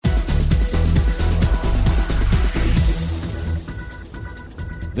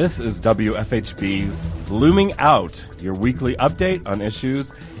This is WFHB's Blooming Out, your weekly update on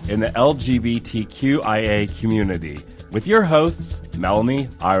issues in the LGBTQIA community, with your hosts, Melanie,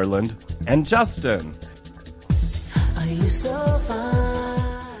 Ireland, and Justin. Are you so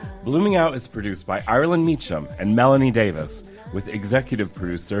fine? Blooming Out is produced by Ireland Meacham and Melanie Davis, with executive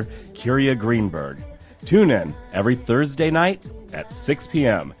producer Kyria Greenberg. Tune in every Thursday night at 6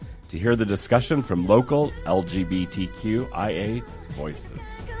 p.m. to hear the discussion from local LGBTQIA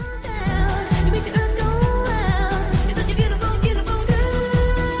voices.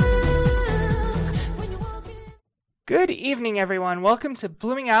 Good evening, everyone. Welcome to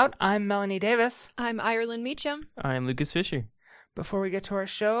Blooming Out. I'm Melanie Davis. I'm Ireland Meacham. I'm Lucas Fisher. Before we get to our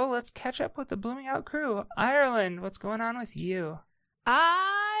show, let's catch up with the Blooming Out crew. Ireland, what's going on with you?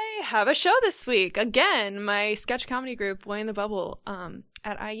 I have a show this week. Again, my sketch comedy group, Boy in the Bubble,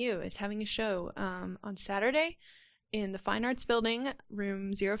 at IU is having a show on Saturday in the Fine Arts Building,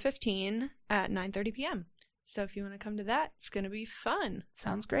 room 015 at 9:30 p.m. So if you want to come to that, it's going to be fun.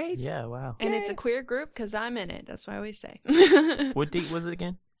 Sounds great. Yeah, wow. And it's a queer group because I'm in it. That's what I always say. What date was it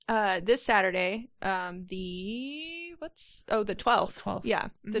again? This Saturday, the 12th. 12th. Yeah,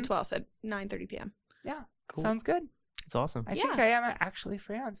 the 12th at 9:30 p.m. Yeah, Cool. sounds good. It's awesome. I think I am actually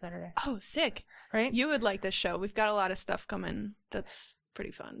free on Saturday. Oh, sick. Right? You would like this show. We've got a lot of stuff coming that's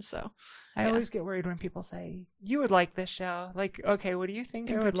pretty fun, so. I always get worried when people say, you would like this show. Like, okay, what do you think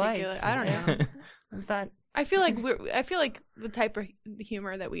I would like? I don't know. Is that... I feel like the type of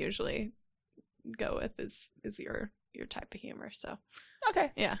humor that we usually go with is your type of humor, so.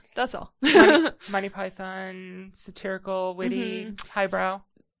 Okay. Yeah, that's all. Monty Python, satirical, witty, highbrow.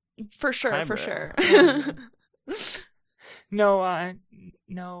 For sure, Highbrow. for sure. No,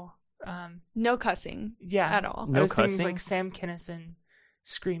 No cussing yeah. at all. I No was thinking cussing? like Sam Kinison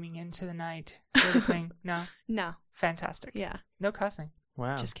screaming into the night sort of thing. No? No. Fantastic. Yeah. No cussing.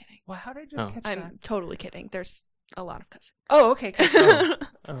 Wow. Just kidding. Well, how did I just Oh. catch I'm that? totally kidding. There's a lot of cussing. Oh, okay.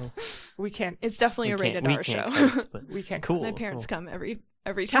 Oh. We can't. It's definitely a rated R show. Cuss, but We can't. cool. My parents cool. come every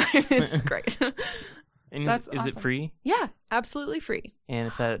time. It's great. And That's is it awesome. free? Yeah, absolutely free. And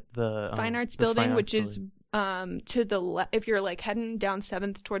it's at the Fine Arts the Building, Fine which Arts is Building. to the left. If you're like heading down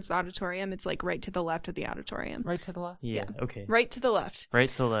 7th towards the auditorium, it's like right to the left of the auditorium. Right to the left. Yeah. Okay. Right to the left. Right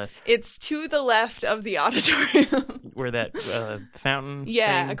to the left, It's to the left of the auditorium. where that fountain.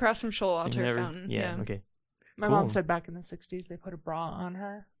 Yeah, thing, across from Shoal so you Altar never- Fountain. Yeah. Okay. My Cool. mom said back in the 60s they put a bra on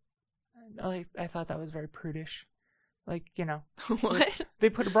her. I thought that was very prudish. Like, you know. What? They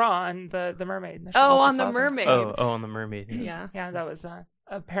put a bra on the mermaid. The Oh, Shallow on the Flower. mermaid. Oh, on the mermaid. Yeah. Yeah, that was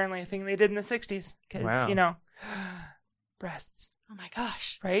apparently a thing they did in the 60s. Because, Wow. you know, breasts, Oh my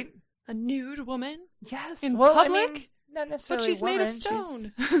gosh. right? A nude woman? Yes. In well, public? I mean, not But necessarily she's made of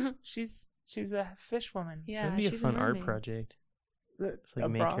woman. stone. She's a fish woman. Yeah, That'd be a she's fun art mermaid. project. It's like A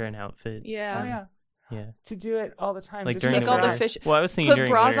make bra. her an outfit. Yeah. Oh, yeah. Yeah. To do it all the time. Like just during Make the all the winter. fish. Well, I was thinking Put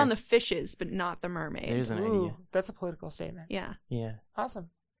during bras winter. on the fishes, but not the mermaid. There's an Ooh, idea. that's a political statement. Yeah. Yeah. Awesome.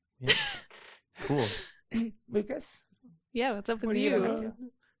 Yeah. Cool. Lucas? Yeah, what's up with What are you you? gonna do?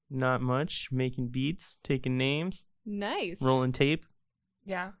 Not much. Making beats, taking names, Nice. rolling tape.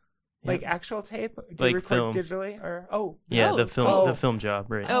 Yeah. Yeah. Like actual tape? Do Like you record film. digitally? Or Yeah, Oh, the film, cool. the film job,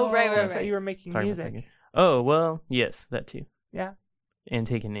 right? Oh, right, I right, thought right. you were making Sorry, music. one second. Oh, well, yes, that too. Yeah. And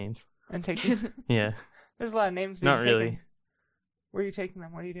taking names. And taking. Yeah. There's a lot of names. being Not really. taken. Where are you taking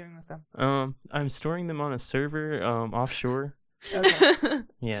them? What are you doing with them? I'm storing them on a server, offshore. Okay.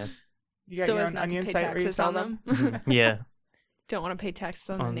 Yeah. You got So your as own not to onion pay site where you taxes sell on them? them. Yeah. Don't want to pay taxes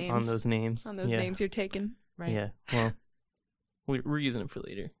on the On names. those names. On those yeah. names you're taking. Right. Yeah. Well, we're using it for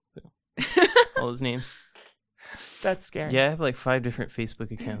later. So. All those names. That's scary. Yeah, I have like 5 different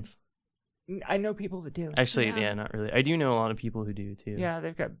Facebook accounts. I know people that do. Actually, Yeah. yeah, not really. I do know a lot of people who do too. Yeah,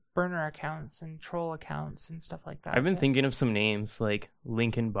 they've got burner accounts and troll accounts and stuff like that. I've been Yeah. thinking of some names like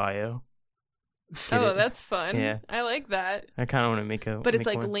link in bio. Get Oh, it? that's fun. Yeah. I like that. I kind of want to make a. But it's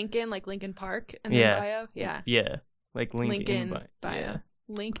make like one. Lincoln, like Lincoln Park, and Yeah. then bio. Yeah. Yeah, like link LinkedIn in bio. bio. Yeah.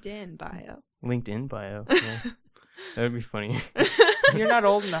 LinkedIn bio. LinkedIn bio. Yeah. That would be funny. You're not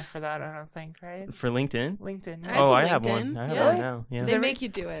old enough for that, I don't think, right? For LinkedIn? LinkedIn. I Yeah. have Oh, a I have LinkedIn. one. I have Yeah. one now. Yeah. They make you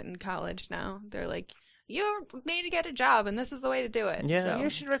do it in college now. They're like, you need to get a job, and this is the way to do it. Yeah. So. You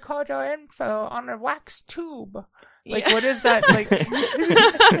should record your info on a wax tube. Like, Yeah. what is that? Like,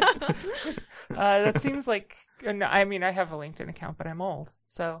 that seems like. I mean, I have a LinkedIn account, but I'm old,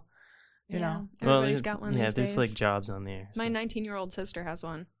 so you know. Everybody's got one Yeah, these there's days. like jobs on there. My so. 19-year-old sister has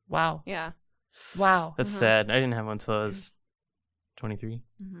one. Wow, Yeah. wow. That's Uh-huh. sad. I didn't have one until I was 23,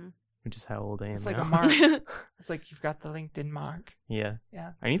 Mm-hmm. which is how old I am It's like now. a mark. It's like you've got the LinkedIn mark. Yeah.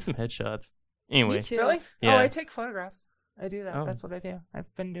 Yeah. I need some headshots. Anyway. Me too. Really? Yeah. Oh, I take photographs. I do that. Oh. That's what I do.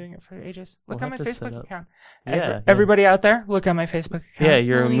 I've been doing it for ages. We'll Look at my have to set Facebook up. account. Yeah, Everybody out there, look at my Facebook account. Yeah,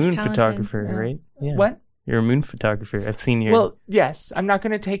 you're Oh, a he's moon talented. photographer, Yeah. right? Yeah. What? You're a moon photographer. I've seen your. Well, yes. I'm not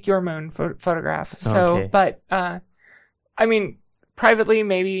going to take your moon photograph. So, Okay. but, I mean, privately,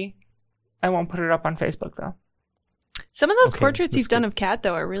 maybe I won't put it up on Facebook, though. Some of those Okay, portraits that's you've done good. of Kat,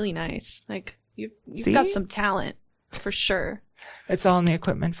 though, are really nice. Like, you've See? got some talent, for sure. It's all in the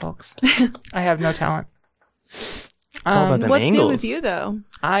equipment, folks. I have no talent. It's all about them What's new angles. with you, though?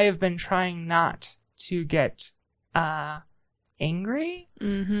 I have been trying not to get angry.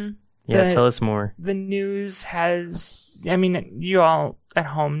 Mm-hmm. Yeah, the- tell us more. The news has, I mean, you all at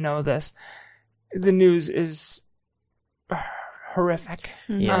home know this. The news is horrific.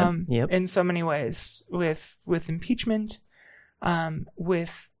 Yeah. Yep. In so many ways, with impeachment,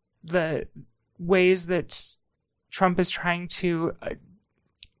 with the ways that Trump is trying to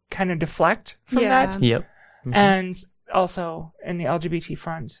kind of deflect from Yeah. that, Yep. Mhm. and also in the LGBT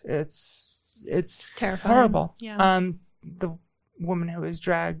front, it's Terrifying. horrible. Yeah. The woman who was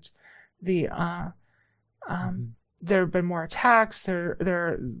dragged, there have been more attacks. There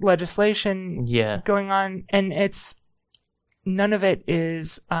are legislation Yeah. going on, and none of it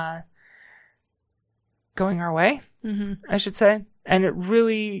is going our way, Mm-hmm. I should say. And it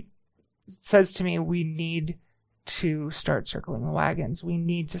really says to me we need to start circling the wagons. We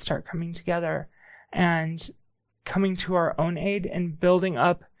need to start coming together and coming to our own aid and building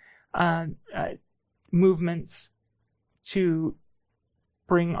up movements to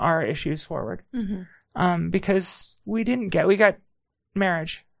bring our issues forward. Mm-hmm. Because we got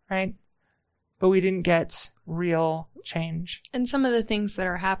marriage, right? But we didn't get real change. And some of the things that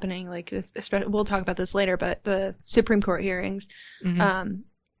are happening, like, especially, we'll talk about this later, but the Supreme Court hearings, Mhm.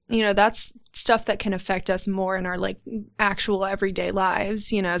 That's stuff that can affect us more in our, like, actual everyday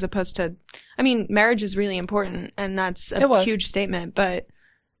lives, as opposed to, I mean, marriage is really important, and that's It a was. huge statement, but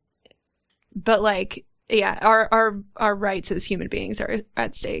like, yeah, our rights as human beings are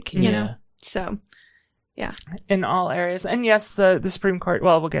at stake, you know? So, In all areas. And yes, the Supreme Court,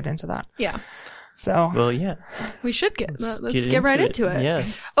 well, we'll get into that. yeah. So, Well, yeah. We should let's get get right into it. Yeah.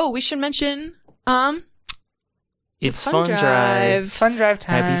 Oh, we should mention, It's Fun Fun Drive. fun drive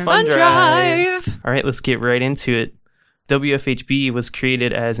time. Happy Fun Drive. All right, let's get right into it. WFHB was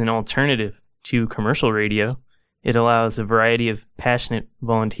created as an alternative to commercial radio. It allows a variety of passionate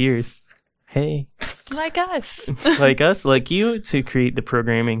volunteers, hey, Like us. like us, like you, to create the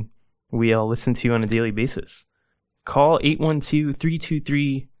programming we all listen to on a daily basis. Call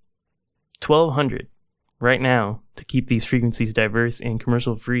 812-323-1200 right now to keep these frequencies diverse and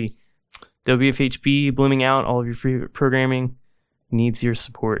commercial free. WFHB, Blooming Out, all of your favorite programming needs your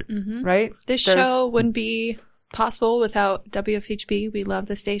support. Mm-hmm. Right? This There's- show wouldn't be possible without WFHB. We love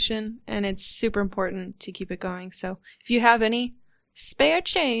the station, and it's super important to keep it going. So if you have any spare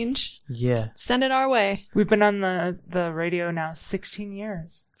change, Yeah, send it our way. We've been on the radio now 16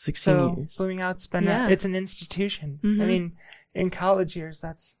 years. 16 So, years. Blooming Out's been, Yeah. it's an institution. Mhm. I mean, in college years,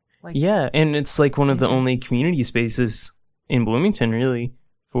 that's like, Yeah, and it's like one of the Mhm. only community spaces in Bloomington, really,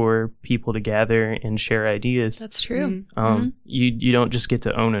 for people to gather and share ideas. That's true. Mhm. You don't just get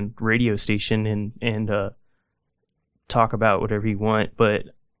to own a radio station and talk about whatever you want, but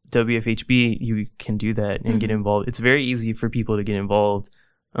WFHB, you can do that and get Mhm. involved. It's very easy for people to get involved.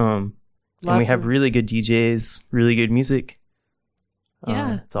 And we Lots have of- really good DJs, really good music.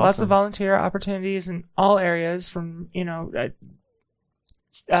 Yeah. It's awesome. Lots of volunteer opportunities in all areas, from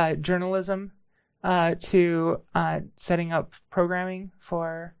journalism to setting up programming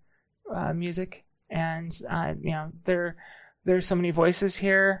for music, and there's so many voices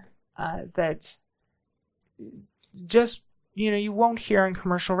here that just you won't hear on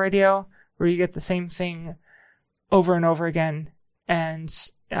commercial radio, where you get the same thing over and over again, and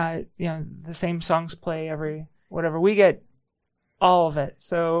the same songs play every whatever. We get all of it.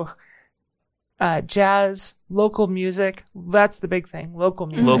 So jazz, local music, that's the big thing. Local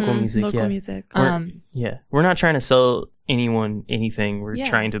music. Local music, Local yeah. music. Yeah, we're not trying to sell anyone anything. We're Yeah.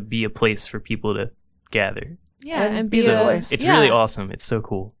 trying to be a place for people to gather. Yeah, and and be be the a voice. It's yeah. really awesome. It's so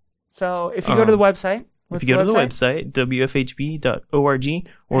cool. So if you go to the website, If you go to the website, wfhb.org,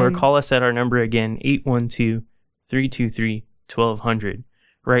 or And- call us at our number again, 812-323-1200,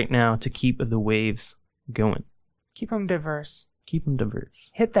 right now to keep the waves going. keep them diverse. Keep them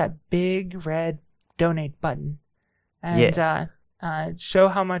diverse. Hit that big red donate button, and show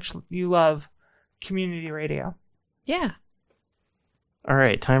how much you love community radio. Yeah. All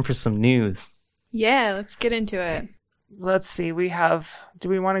right, time for some news. Yeah, let's get into it. let's see. Do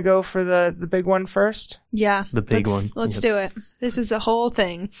we want to go for the big one first? Yeah. The big one. Let's Yep. do it. This is a whole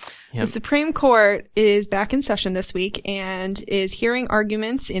thing. Yep. The Supreme Court is back in session this week and is hearing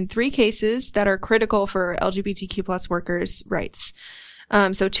arguments in 3 cases that are critical for LGBTQ plus workers' rights.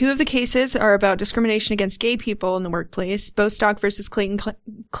 So 2 of the cases are about discrimination against gay people in the workplace, Bostock versus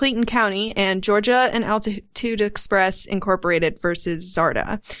Clayton County, and Georgia and Altitude Express Incorporated versus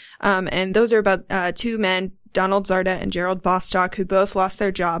Zarda. And those are about 2 men, Donald Zarda and Gerald Bostock, who both lost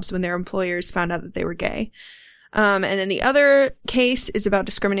their jobs when their employers found out that they were gay. And then the other case is about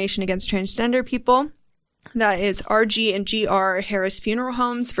discrimination against transgender people. That is RG and GR Harris Funeral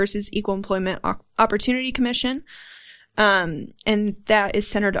Homes versus Equal Employment Opportunity Commission. And that is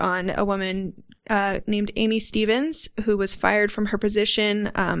centered on a woman named Amy Stevens, who was fired from her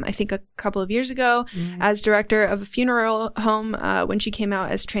position, I think a couple of years ago, as director of a funeral home when she came out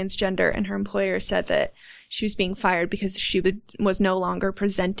as transgender, and her employer said that she was being fired because she was no longer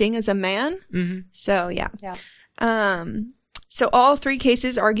presenting as a man. Mm-hmm. So, yeah. So all 3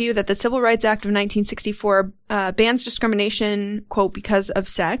 cases argue that the Civil Rights Act of 1964 bans discrimination, quote, because of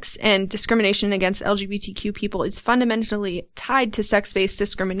sex, and discrimination against LGBTQ people is fundamentally tied to sex-based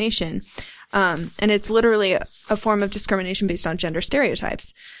discrimination. And it's literally a form of discrimination based on gender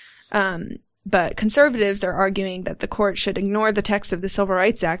stereotypes. But conservatives are arguing that the court should ignore the text of the Civil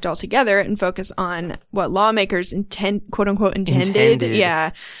Rights Act altogether and focus on what lawmakers quote unquote intended.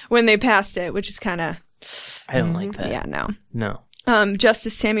 Yeah, when they passed it, which is kind of... I don't like that. Yeah, no. No.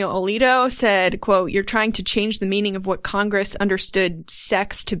 Justice Samuel Alito said, quote, "You're trying to change the meaning of what Congress understood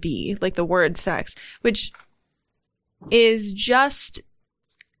sex to be," like the word sex, which is just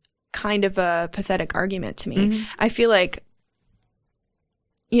kind of a pathetic argument to me. Mm-hmm. I feel like,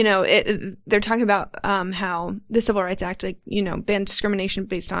 they're talking about how the Civil Rights Act, banned discrimination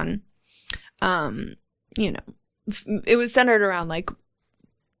based on, it was centered around like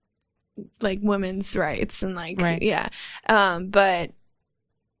women's rights and right. yeah. But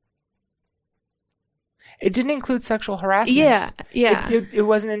it didn't include sexual harassment. Yeah. It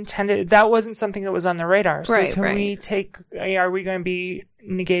wasn't intended. That wasn't something that was on the radar. So Right, can right. we are we going to be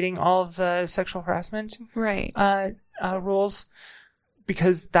negating all of the sexual harassment right. rules?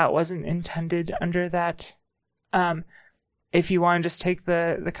 Because that wasn't intended under that. If you want to just take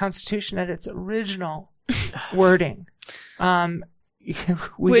the Constitution at its original wording,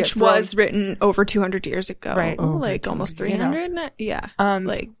 which was written over 200 years ago, right? Like almost 300. Yeah.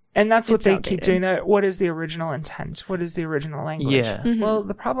 And that's what it's they outdated. keep doing. That. What is the original intent? What is the original language? Yeah. Mhm. Well,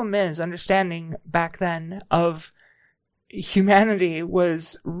 the problem is understanding back then of humanity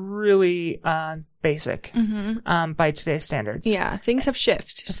was really basic by today's standards. Yeah, things have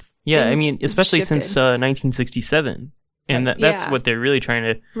shifted. Yeah, I Things mean, especially shifted. since 1967. And that's Yeah. what they're really trying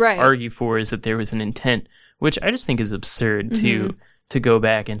to Right. argue for, is that there was an intent, which I just think is absurd to go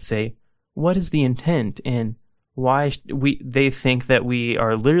back and say, what is the intent, and why they think that we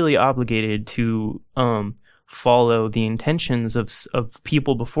are literally obligated to follow the intentions of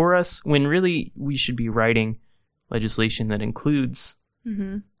people before us, when really we should be writing legislation that includes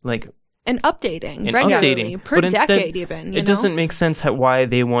like And updating and regularly, updating per but instead, decade even. it doesn't make sense why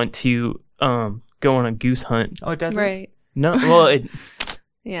they want to go on a goose hunt. Oh, it doesn't. Right. No, well,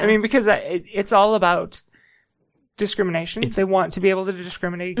 Yeah. I mean, because it's all about discrimination. They want to be able to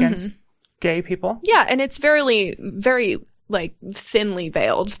discriminate against gay people. yeah, and it's very, very like thinly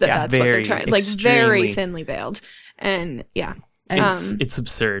veiled that's what they're very, trying, like very extremely. thinly veiled, and yeah. it's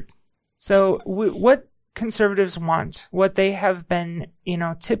absurd. So what conservatives want, what they have been,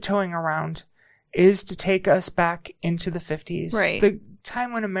 tiptoeing around, is to take us back into the 50s. Right. The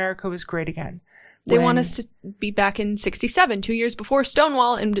time when America was great again. They When- want us to be back in 1967, 2 years before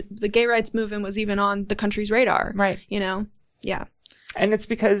Stonewall, and the gay rights movement was even on the country's radar. Right. Yeah. And it's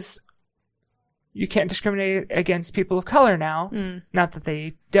because you can't discriminate against people of color now. Not that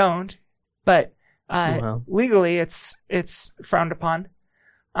they don't, but Well. legally it's frowned upon.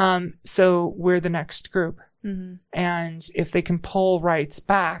 So we're the next group. Mm-hmm. And if they can pull rights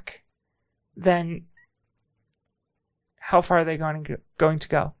back, then how far are they going to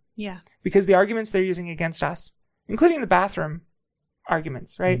go? Yeah. Because the arguments they're using against us, including the bathroom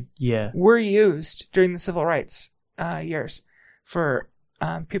arguments, right, Yeah. were used during the civil rights years for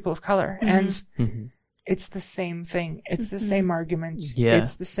people of color. And it's the same thing. It's the same argument. Yeah.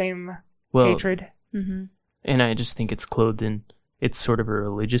 It's the same Well, hatred. Mm-hmm. and I just think it's clothed in, it's sort of a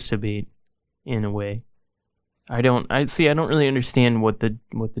religious debate in a way. I don't really understand what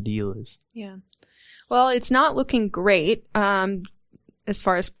the deal is. Yeah. Well, it's not looking great as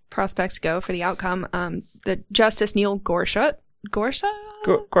far as prospects go for the outcome. The Justice Neil Gorsuch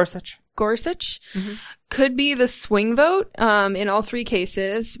Gorsuch. Gorsuch could be the swing vote in all three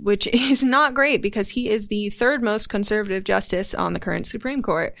cases, which is not great because he is the third most conservative justice on the current Supreme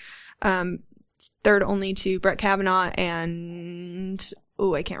Court. Third only to Brett Kavanaugh and,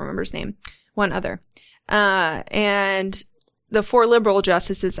 I can't remember his name, one other. And the four liberal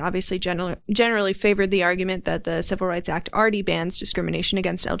justices obviously generally favored the argument that the Civil Rights Act already bans discrimination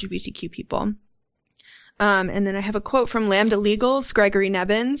against LGBTQ people. And then I have a quote from Lambda Legal's Gregory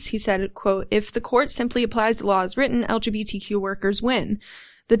Nevins. He said, quote, "If the court simply applies the law as written, LGBTQ workers win.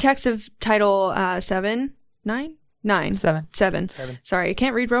 The text of Title 7. Sorry, I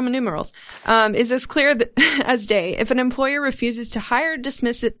can't read Roman numerals. Is as clear as day. If an employer refuses to hire,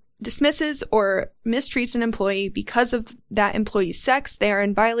 dismisses, or mistreats an employee because of that employee's sex, they are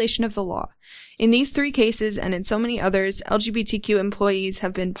in violation of the law. In these three cases and in so many others, LGBTQ employees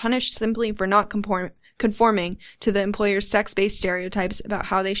have been punished simply for not conforming to the employer's sex-based stereotypes about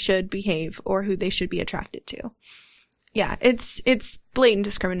how they should behave or who they should be attracted to." Yeah, it's blatant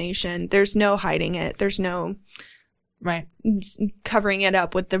discrimination. There's no hiding it. There's no covering it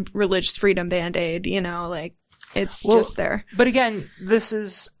up with the religious freedom band-aid, it's just there. But again,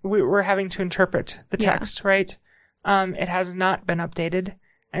 we're having to interpret the text, right? It has not been updated.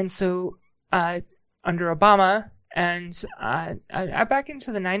 And so, under Obama and, back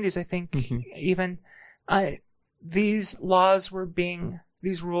into the 90s, I think, even, these rules were being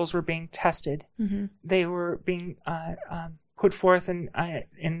tested. They were being put forth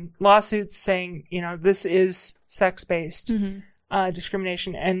in lawsuits saying, this is sex-based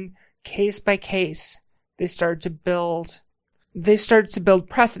discrimination, and case by case, they started to build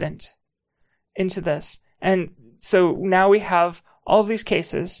precedent into this, and so now we have all of these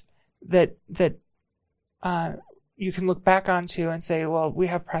cases that you can look back onto and say, well, we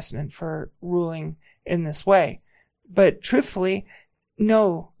have precedent for ruling in this way. But truthfully,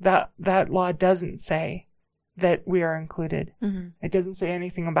 no, that law doesn't say that we are included. It doesn't say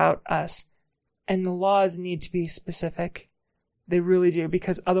anything about us. And the laws need to be specific. They really do,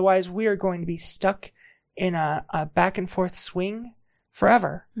 because otherwise we are going to be stuck in a back and forth swing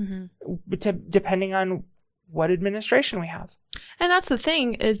forever, depending on what administration we have. And that's the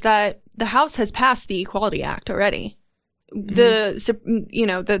thing, is that the House has passed the Equality Act already. The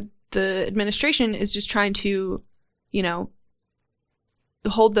administration is just trying to,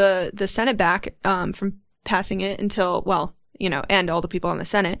 hold the Senate back from passing it until, and all the people in the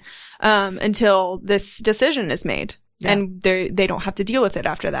Senate, until this decision is made. Yeah. And they don't have to deal with it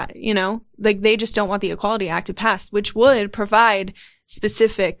after that, they just don't want the Equality Act to pass, which would provide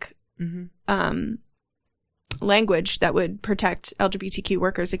specific language that would protect LGBTQ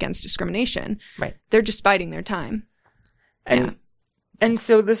workers against discrimination. Right. They're just biding their time. And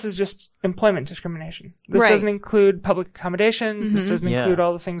so this is just employment discrimination. This doesn't include public accommodations. This doesn't include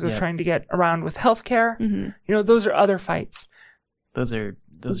all the things they're trying to get around with healthcare. Those are other fights. Those are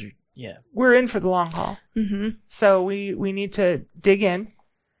We're in for the long haul. So we need to dig in.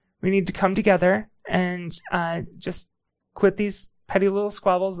 We need to come together and just quit these petty little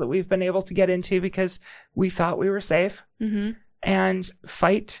squabbles that we've been able to get into because we thought we were safe, and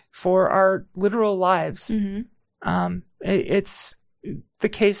fight for our literal lives. It's the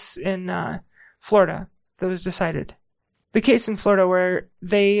case in Florida that was decided. The case in Florida where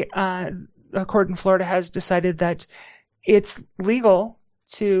a court in Florida has decided that it's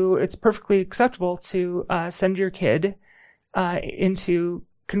perfectly acceptable to send your kid into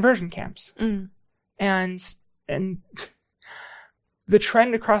conversion camps. And the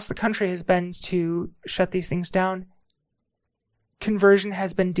trend across the country has been to shut these things down. Conversion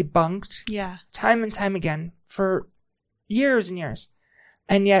has been debunked time and time again for years and years.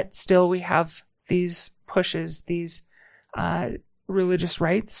 And yet still we have these pushes, these religious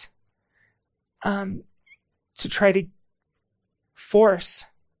rights to try to force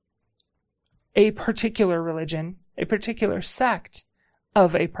a particular religion, a particular sect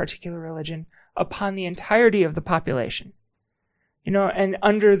of a particular religion upon the entirety of the population, and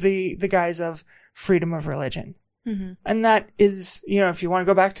under the guise of freedom of religion. And that is, if you want to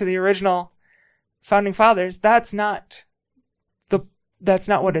go back to the original founding fathers, that's not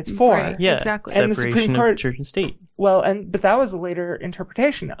what it's for. Right, yeah, exactly. And the Supreme Court, of church and state. Well, but that was a later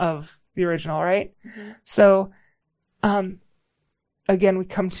interpretation of the original, right? So, again, we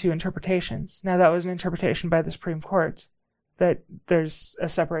come to interpretations. Now, that was an interpretation by the Supreme Court that there's a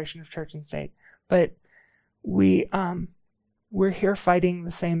separation of church and state. But we're here fighting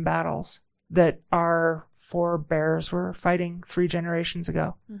the same battles that our forebears were fighting 3 generations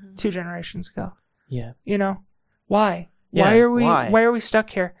ago, 2 generations ago. Yeah. Why? Yeah, why are we stuck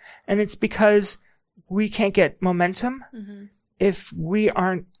here? And it's because we can't get momentum if we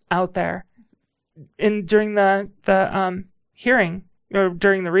aren't out there. And during the hearing, or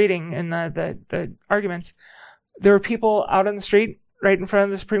during the reading and the arguments, there were people out on the street right in front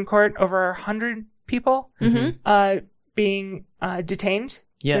of the Supreme Court, over 100 people being detained.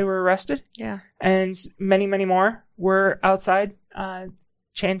 Yeah. They were arrested. Yeah. And many, many more were outside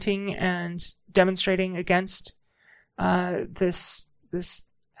chanting and demonstrating against this.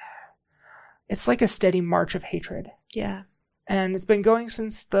 It's like a steady march of hatred. Yeah. And it's been going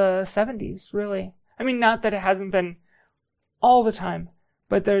since the 70s, really. I mean, not that it hasn't been all the time,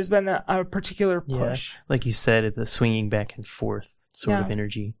 but there's been a particular push. Yeah. Like you said, the swinging back and forth sort of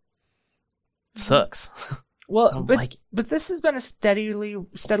energy. Sucks. Well, but this has been a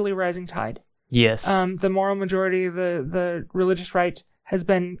steadily rising tide. Yes. The moral majority, the religious right, has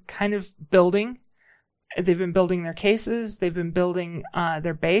been kind of building. They've been building their cases. They've been building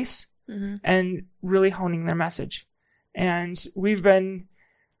their base and really honing their message. And we've been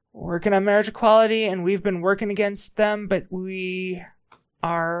working on marriage equality, and we've been working against them, but we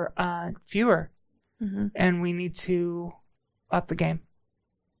are fewer, and we need to up the game.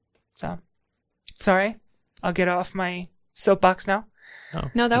 So, sorry, I'll get off my soapbox now. Oh,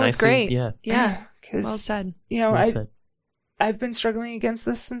 No, that was great. Yeah. Yeah. 'Cause, Well said. you know, Well said. I've been struggling against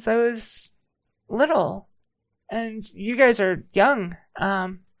this since I was little, and you guys are young.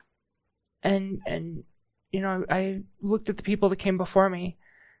 And you know, I looked at the people that came before me,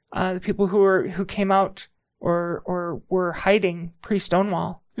 the people who came out or were hiding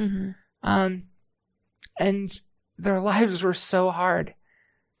pre-Stonewall, and their lives were so hard.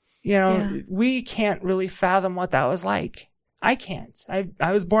 You know, we can't really fathom what that was like. I can't.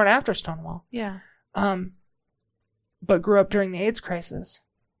 I was born after Stonewall. Yeah. But grew up during the AIDS crisis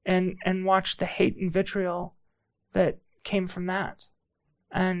and watched the hate and vitriol that came from that,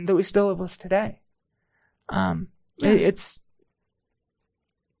 and that we still live with today. It's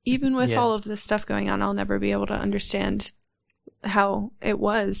even with all of this stuff going on, I'll never be able to understand how it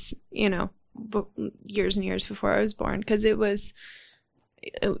was, you know, years and years before I was born, because it was,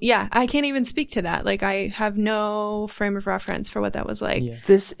 I can't even speak to that. Like, I have no frame of reference for what that was like. Yeah.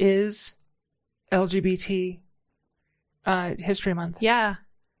 This is LGBT History Month. Yeah.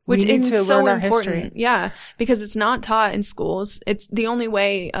 We need to so learn our important. history. Yeah, because it's not taught in schools. It's the only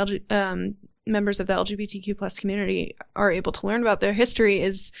way members of the LGBTQ plus community are able to learn about their history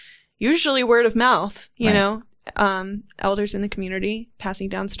is usually word of mouth, you know, elders in the community passing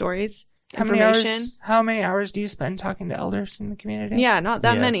down stories, information. How many hours do you spend talking to elders in the community? Yeah, not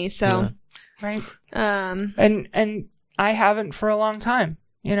that many. So, right. And I haven't for a long time.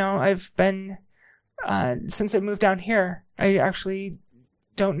 You know, I've been, since I moved down here, I actually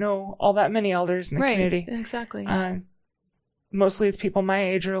don't know all that many elders in the community. Exactly. Mostly it's people my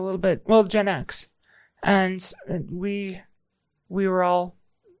age or a little bit, well, Gen X. And we were all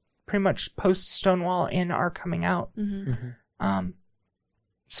pretty much post Stonewall in our coming out.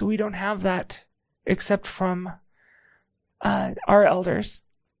 So we don't have that except from our elders,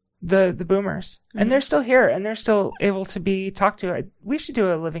 the boomers. And they're still here and they're still able to be talked to. We should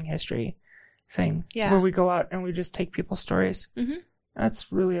do a living history thing where we go out and we just take people's stories.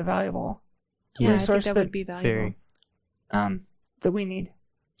 That's really a valuable resource I think that would be valuable. That we need.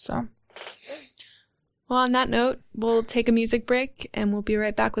 So, well, on that note, we'll take a music break and we'll be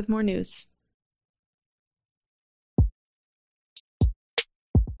right back with more news.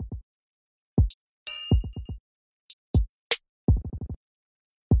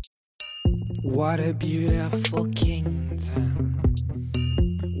 What a beautiful kingdom.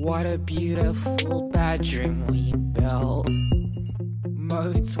 What a beautiful bedroom we built.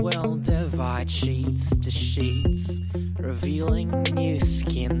 Modes will divide sheets to sheets, revealing new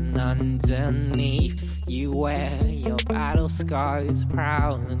skin underneath. You wear your battle scars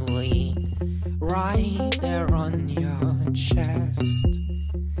proudly, right there on your chest.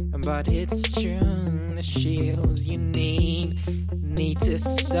 But it's true, the shields you need to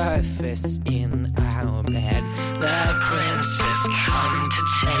surface in our bed. The prince has come to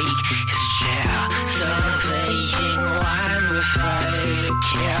take his share, surveying land without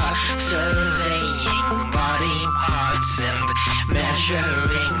care, surveying body parts and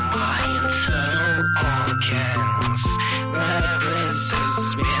measuring my internal organs. The prince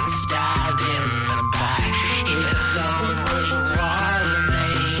has been stabbed in the back, his only one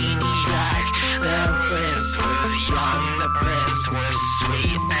maniac. The prince was young, the prince was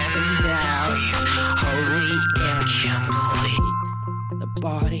sweet, and now he's wholly incomplete. The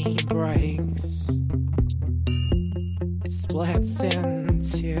body breaks, it splits in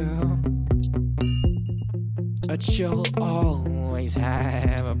two, but you'll always always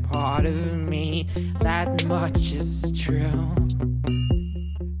have a part of me. That much is true.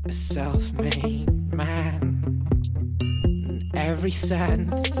 A self-made man. In every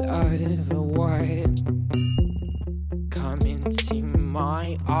sense of a word. Come into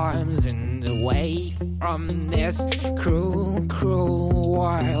my arms and away from this cruel, cruel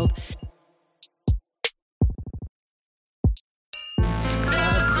world.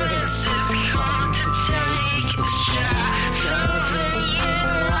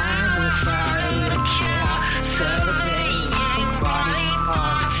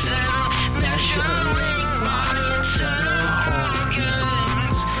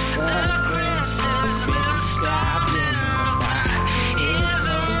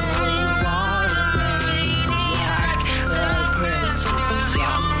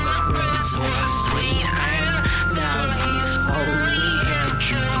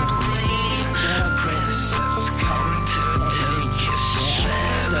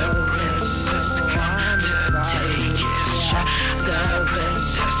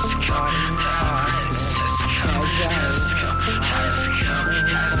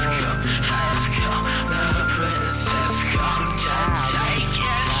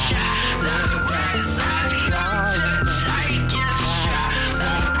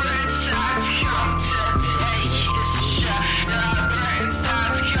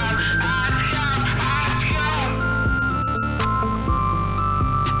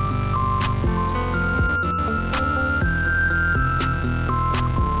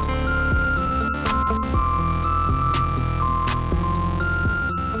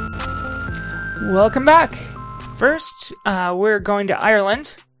 Welcome back. First, we're going to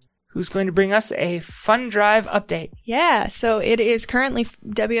Ireland, who's going to bring us a fun drive update. Yeah, so it is currently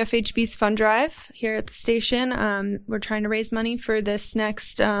WFHB's Fund Drive here at the station. We're trying to raise money for this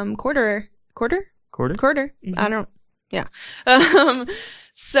next quarter. Mm-hmm. I don't. Yeah.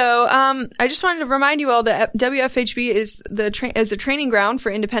 So I just wanted to remind you all that WFHB is is a training ground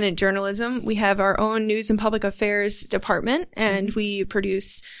for independent journalism. We have our own news and public affairs department, and we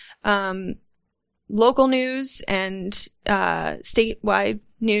produce local news and statewide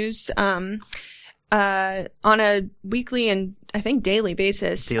news on a weekly and I think daily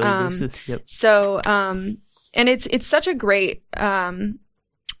basis. Daily basis, yep. So and it's such a great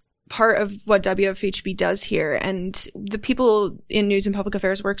part of what WFHB does here, and the people in news and public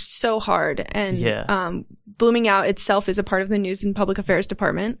affairs work so hard, and BloomingOUT itself is a part of the news and public affairs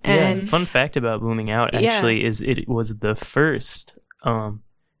department. And fun fact about BloomingOUT actually is it was the first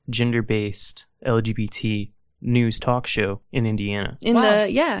gender-based LGBT news talk show in Indiana. In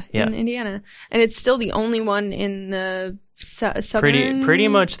Indiana, and it's still the only one in the southern. Pretty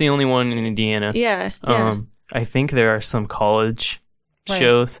much the only one in Indiana. Yeah. I think there are some college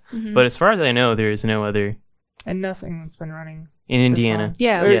shows, but as far as I know, there is no other. And nothing that's been running in Indiana.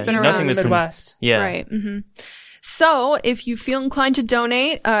 Yeah, we've been around the Midwest. Right. Mm-hmm. So if you feel inclined to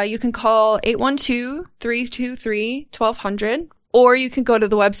donate, you can call 812-323-1200. Or you can go to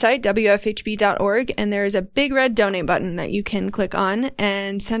the website, wfhb.org, and there is a big red donate button that you can click on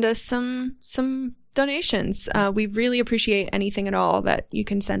and send us some donations. We really appreciate anything at all that you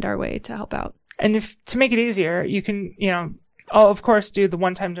can send our way to help out. And if to make it easier, you can, of course, do the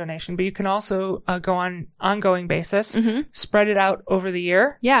one-time donation, but you can also go on ongoing basis, spread it out over the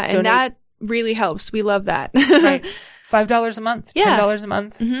year. Yeah, and that really helps. We love that. Right. $5 a month, $10 a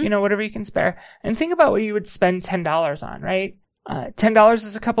month, whatever you can spare. And think about what you would spend $10 on, right? $10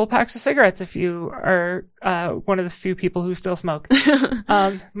 is a couple of packs of cigarettes if you are one of the few people who still smoke.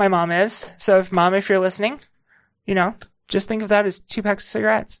 My mom is. So if you're listening, just think of that as 2 packs of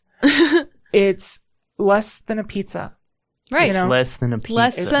cigarettes. It's less than a pizza. Right. It's less than a pizza.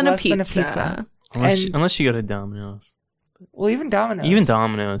 Less than a pizza. Unless you go to Domino's. Well, even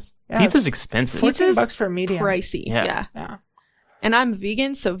Domino's. Yeah, pizza's expensive. $14 for a medium. Pricey. Yeah. And I'm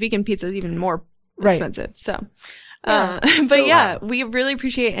vegan, so vegan pizza is even more expensive. So. We really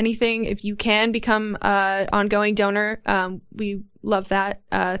appreciate anything. If you can become an ongoing donor, we love that.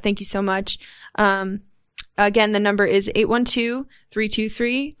 Thank you so much. Again, the number is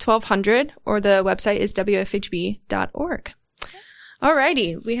 812-323-1200, or the website is wfhb.org.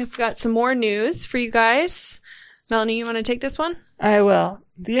 Alrighty, we have got some more news for you guys. Melanie, you want to take this one? I will.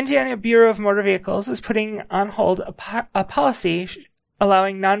 The Indiana Bureau of Motor Vehicles is putting on hold a policy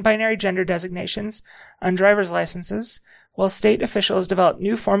allowing non-binary gender designations on driver's licenses, while state officials develop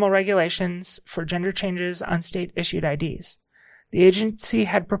new formal regulations for gender changes on state-issued IDs. The agency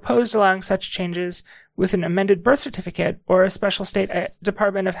had proposed allowing such changes with an amended birth certificate or a special state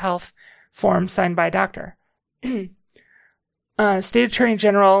Department of Health form signed by a doctor. State Attorney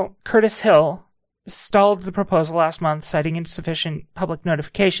General Curtis Hill stalled the proposal last month, citing insufficient public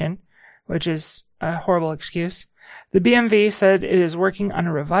notification, which is a horrible excuse. The BMV said it is working on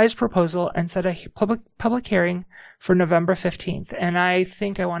a revised proposal and set a public hearing for November 15th. And I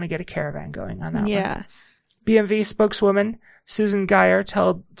think I want to get a caravan going on that one. BMV spokeswoman Susan Geyer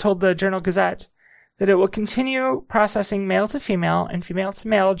told the Journal-Gazette that it will continue processing male-to-female and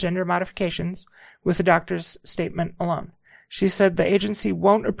female-to-male gender modifications with the doctor's statement alone. She said the agency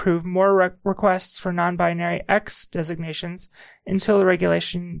won't approve more requests for non-binary X designations until the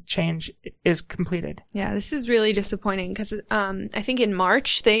regulation change is completed. Yeah, this is really disappointing because I think in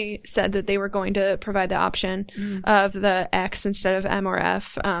March they said that they were going to provide the option of the X instead of M or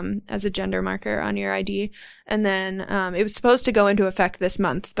F as a gender marker on your ID. And then it was supposed to go into effect this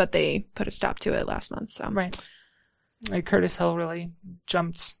month, but they put a stop to it last month. So Right. Like Curtis Hill really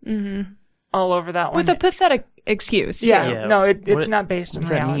jumped all over that one. with a pathetic excuse, too. Yeah, no, it's not based on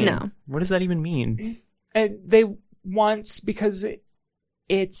reality. No. What does that even mean? They want, because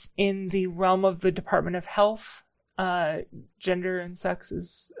it's in the realm of the Department of Health, gender and sex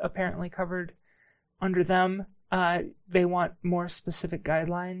is apparently covered under them. They want more specific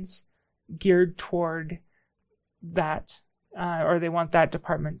guidelines geared toward that, or they want that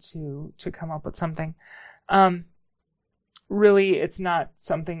department to come up with something. Really, it's not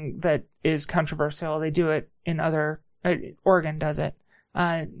something that is controversial. They do it in other, Oregon does it.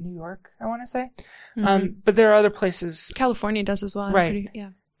 New York, I want to say. But there are other places. California does as well. Right.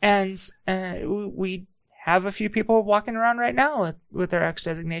 And we have a few people walking around right now with their X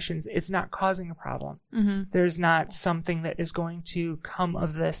designations. It's not causing a problem. There's not something that is going to come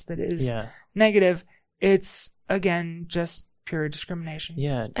of this that is negative. It's, again, just pure discrimination.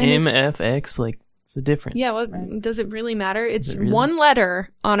 Yeah, MFX, like, it's a difference. Yeah, well, does it really matter? It's one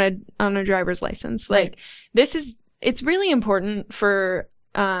letter on a driver's license. Like, it's really important for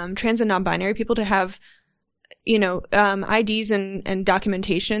trans and non-binary people to have, IDs and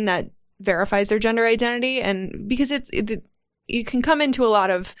documentation that verifies their gender identity, and because you can come into a lot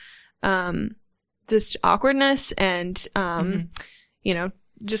of this awkwardness and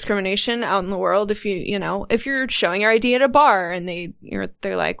discrimination out in the world if you're showing your ID at a bar and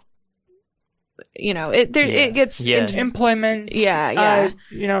they're like, it gets employment.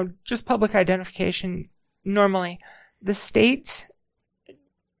 Just public identification. Normally, the state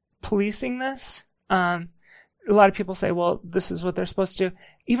policing this. A lot of people say, well, this is what they're supposed to do.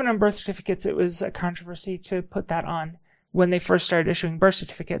 Even on birth certificates, it was a controversy to put that on when they first started issuing birth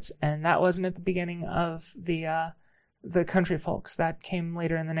certificates, and that wasn't at the beginning of the country folks. That came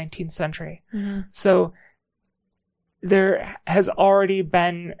later in the 19th century. So there has already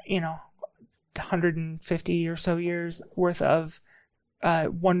been, 150 or so years worth of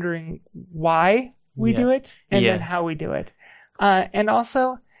wondering why we do it and then how we do it. And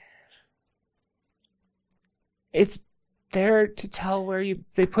also, it's there to tell where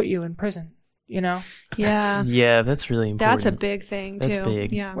they put you in prison, Yeah. Yeah, that's really important. That's a big thing, too. That's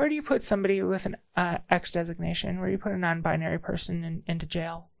big. Yeah. Where do you put somebody with an X designation? Where do you put a non-binary person into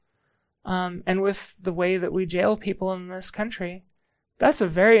jail? And with the way that we jail people in this country, that's a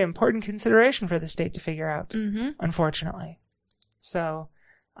very important consideration for the state to figure out, unfortunately. So,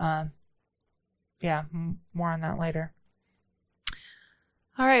 more on that later.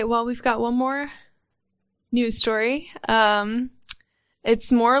 All right, well, we've got one more news story.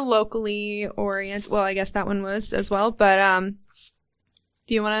 It's more locally oriented. Well, I guess that one was as well, but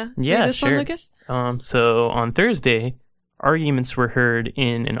do you want to read this one, Lucas? So on Thursday, arguments were heard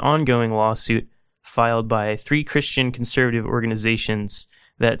in an ongoing lawsuit filed by 3 Christian conservative organizations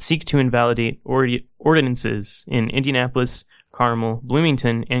that seek to invalidate ordinances in Indianapolis, Carmel,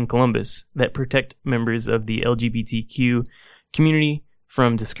 Bloomington, and Columbus that protect members of the LGBTQ community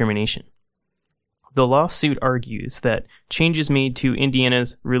from discrimination. The lawsuit argues that changes made to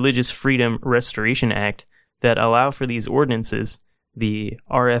Indiana's Religious Freedom Restoration Act that allow for these ordinances, the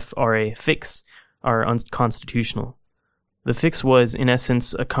RFRA fix, are unconstitutional. The fix was, in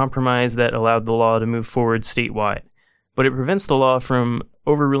essence, a compromise that allowed the law to move forward statewide, but it prevents the law from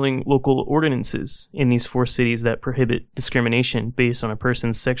overruling local ordinances in these 4 cities that prohibit discrimination based on a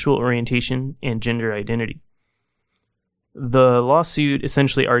person's sexual orientation and gender identity. The lawsuit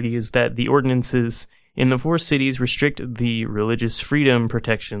essentially argues that the ordinances in the 4 cities restrict the religious freedom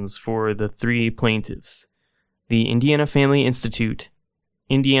protections for the 3 plaintiffs: the Indiana Family Institute,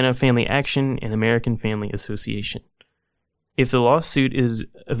 Indiana Family Action, and American Family Association. If the lawsuit is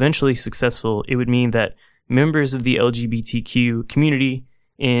eventually successful, it would mean that members of the LGBTQ community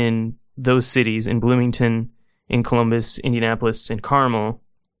in those cities, in Bloomington, in Columbus, Indianapolis, and Carmel,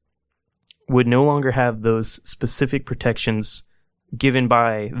 would no longer have those specific protections given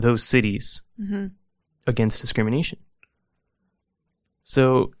by those cities Mm-hmm. against discrimination.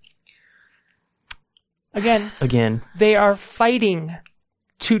 So Again, they are fighting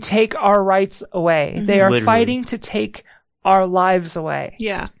to take our rights away. Mhm. They are Literally. fighting to take our lives away.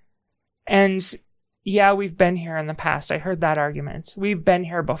 Yeah. And yeah, we've been here in the past. I heard that argument. We've been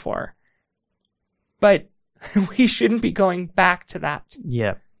here before. But we shouldn't be going back to that.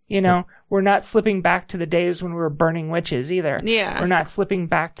 yeah, You know, we're not slipping back to the days when we were burning witches either. Yeah. We're not slipping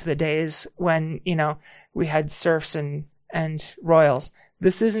back to the days when, you know, we had serfs and royals.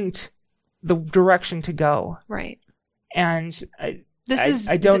 This isn't the direction to go. Right. And This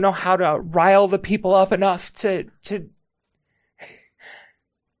I don't know how to rile the people up enough to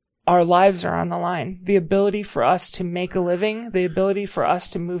our lives are on the line. The ability for us to make a living, the ability for us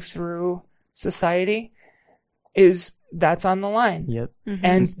to move through society that's on the line. yep, Mhm.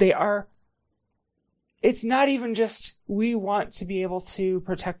 And it's not even just we want to be able to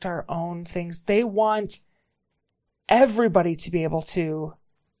protect our own things. They want everybody to be able to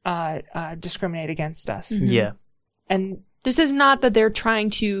discriminate against us. Mhm. yeah, And This is not that they're trying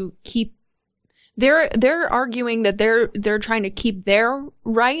to keep. They're arguing that they're trying to keep their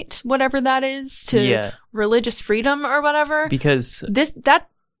right, whatever that is, to yeah, religious freedom or whatever. because That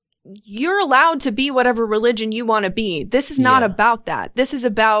you're allowed to be whatever religion you want to be. This is not Yeah. about that. This is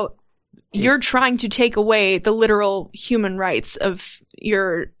about you're trying to take away the literal human rights of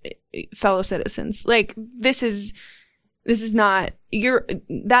your fellow citizens. Like this is not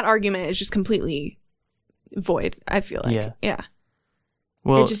that argument is just completely void. I feel like yeah.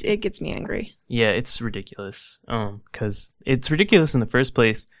 well, It gets me angry. yeah, it's ridiculous. Because it's ridiculous in the first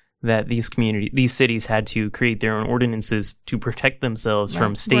place that these cities had to create their own ordinances to protect themselves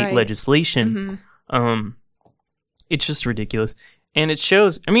from state Right. legislation. Mhm. It's just ridiculous, and it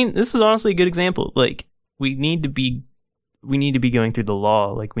shows. I mean, this is honestly a good example. Like, we need to be going through the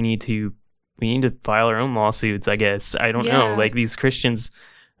law. Like, we need to file our own lawsuits. I guess I don't know. Yeah. Like these Christians,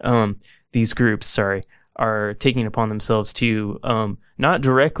 these groups, sorry, are taking it upon themselves to not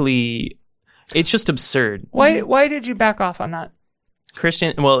directly. It's just absurd. why did you back off on that?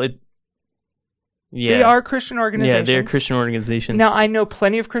 Christian. Well, They are Christian Yeah, organizations. they're Christian organizations. Now, I know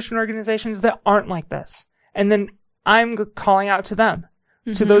plenty of Christian organizations that aren't like this. And then I'm calling out to them,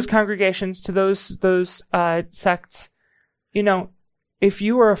 to Mhm. those congregations, to those sects. You know, if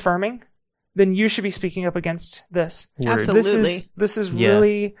you are affirming, then you should be speaking up against this. Word. Absolutely. This is Yeah.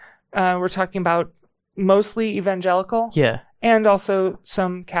 really, we're talking about mostly evangelical Yeah. and also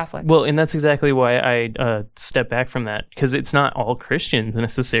some Catholic. Well, and that's exactly why I step back from that, because it's not all Christians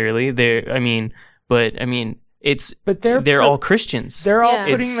necessarily. But they're all Christians. They're all Yeah.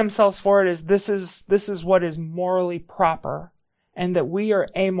 putting It's- themselves forward as this is what is morally proper, and that we are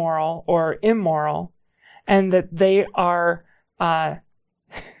amoral or immoral, and that they are.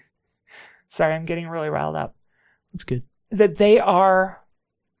 Sorry, I'm getting really riled up. It's good. That they are,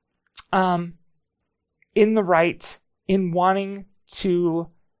 in the right in wanting to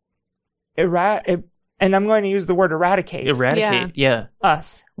and I'm going to use the word eradicate Eradicate. Yeah.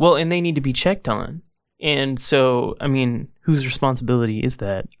 us. Well, and they need to be checked on. And so, I mean, whose responsibility is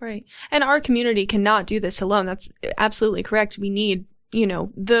that? Right. And our community cannot do this alone. That's absolutely correct. We need,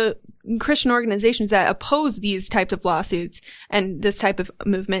 the Christian organizations that oppose these types of lawsuits and this type of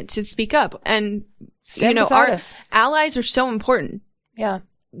movement to speak up. And, Stand beside our us. allies are so important. Yeah.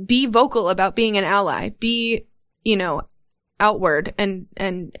 Be vocal about being an ally. Be, outward and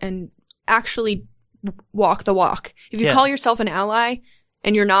actually walk the walk. If you Yeah. call yourself an ally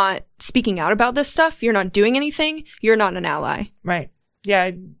and you're not speaking out about this stuff, you're not doing anything, you're not an ally. Right.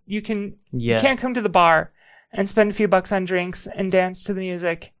 Yeah. You can't come to the bar and spend a few bucks on drinks and dance to the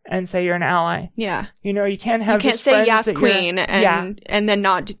music and say you're an ally. Yeah. You can't You have can't just say friends yes, that you're- queen, and then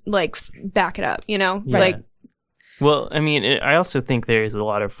not back it up, Yeah. Like, Well, I mean, I also think there's a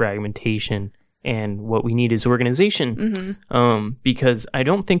lot of fragmentation, and what we need is organization. mhm. Because I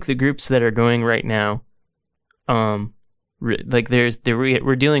don't think the groups that are going right now,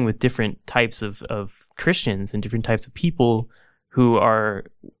 we're dealing with different types of Christians and different types of people who are.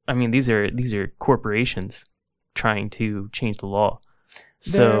 I mean, these are corporations trying to change the law.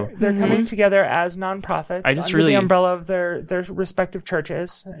 So they're coming Mhm. together as nonprofits I just under really- the umbrella of their respective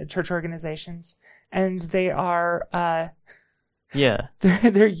churches, church organizations, and they are yeah.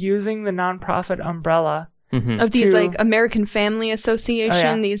 they're using the nonprofit umbrella. Mhm. Of these to- American Family Association,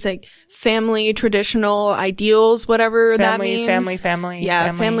 Oh, yeah. these family traditional ideals, whatever that means. Family.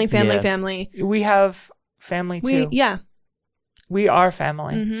 Yeah, family. Yeah. We have family too. We are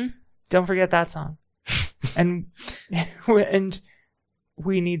family. Mm-hmm. Don't forget that song. and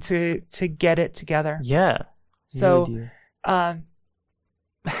we need to get it together. Yeah. So, You do.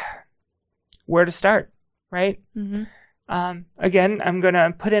 where to start, right? Mm-hmm. Again, I'm going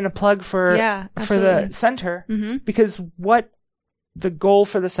to put in a plug for the absolutely. center, Mm-hmm. because what the goal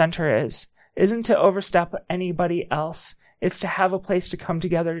for the center isn't to overstep anybody else. It's to have a place to come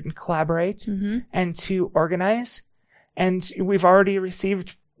together and collaborate Mm-hmm. and to organize. And we've already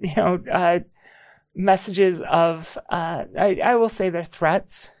received, messages of, I will say they're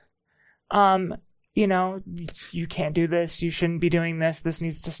threats. You can't do this. You shouldn't be doing this. This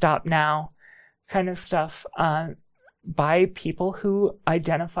needs to stop now, kind of stuff, by people who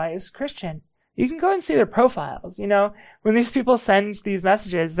identify as Christian. You can go and see their profiles. When these people send these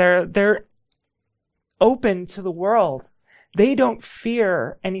messages, they're open to the world. They don't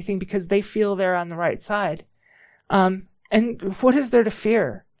fear anything because they feel they're on the right side. And what is there to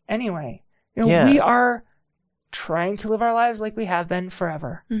fear anyway? We are trying to live our lives like we have been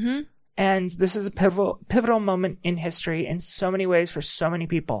forever. Mm-hmm. And this is a pivotal moment in history in so many ways for so many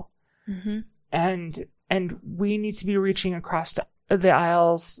people. Mm-hmm. And we need to be reaching across the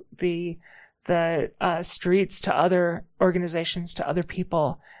aisles, the streets, to other organizations, to other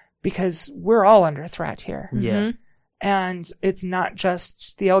people, because we're all under threat here. Yeah. And it's not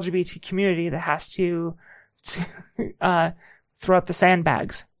just the LGBT community that has to throw up the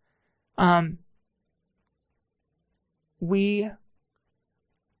sandbags. We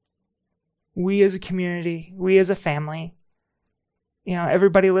as a community, we as a family,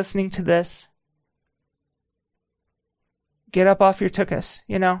 everybody listening to this, get up off your tuchus,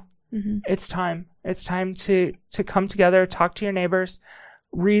 Mm-hmm. It's time. It's time to come together, talk to your neighbors,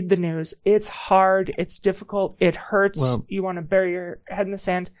 read the news. It's hard. It's difficult. It hurts. Well, you want to bury your head in the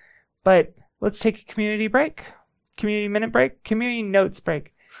sand, but let's take a community break, community minute break, community notes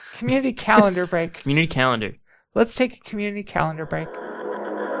break, community calendar break. Community calendar. Let's take a community calendar break.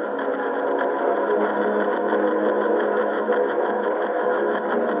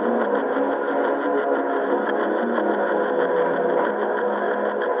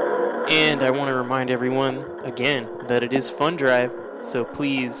 And I want to remind everyone, again, that it is Fund Drive, so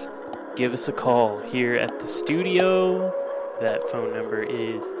please give us a call here at the studio. That phone number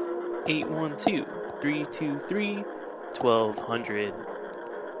is 812-323-1200.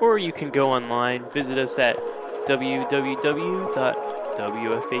 Or you can go online, visit us at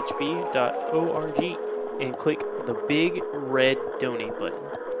www.wfhb.org and click the big red donate button.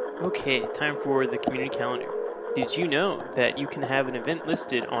 Okay, time for the community calendar. Did you know that you can have an event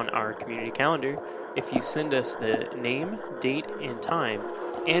listed on our community calendar if you send us the name, date, and time,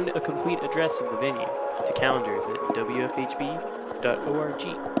 and a complete address of the venue to calendars at wfhb.org.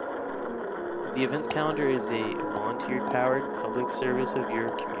 The events calendar is a volunteer-powered public service of your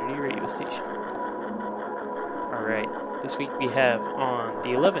community radio station. Alright, this week we have on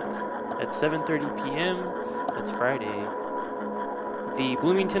the 11th at 7:30 p.m., that's Friday, the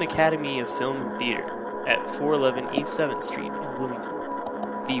Bloomington Academy of Film and Theater at 411 East 7th Street in Bloomington.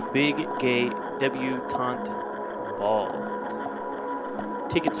 The Big Gay Debutante Ball.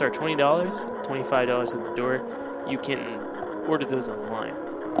 Tickets are $20, $25 at the door. You can order those online.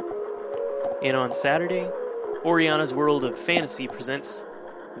 And on Saturday, Oriana's World of Fantasy presents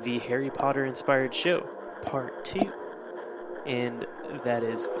the Harry Potter inspired show, Part 2. And that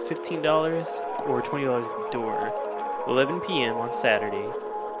is $15 or $20 at the door, 11 p.m. on Saturday.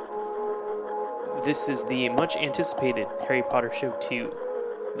 This is the much anticipated Harry Potter Show 2.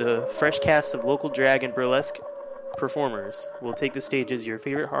 The fresh cast of local drag and burlesque performers will take the stage as your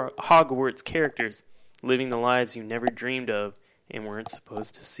favorite Hogwarts characters, living the lives you never dreamed of and weren't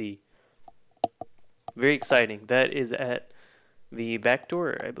supposed to see. Very exciting. That is at the back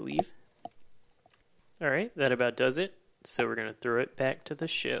door, I believe. Alright, that about does it. So we're going to throw it back to the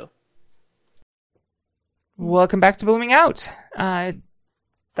show. Welcome back to Blooming Out.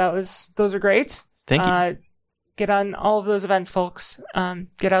 Those are great. Thank you. Get on all of those events, folks.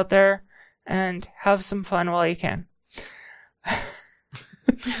 Get out there and have some fun while you can. I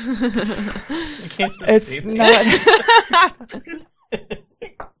can't just It's say not.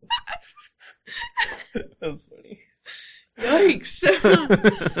 that was funny. Yikes.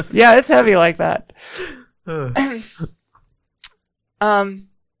 Yeah, it's heavy like that.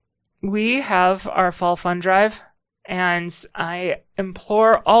 We have our fall fund drive, and I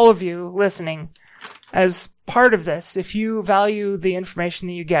implore all of you listening, as part of this, if you value the information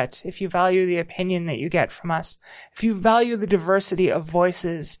that you get, if you value the opinion that you get from us, if you value the diversity of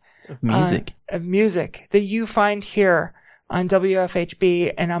voices, Music. of music that you find here on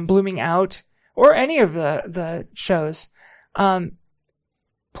WFHB and on Blooming Out, or any of the shows,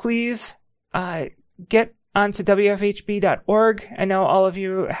 please get onto WFHB.org. I know all of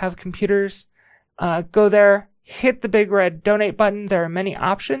you have computers. Go there, hit the big red donate button. There are many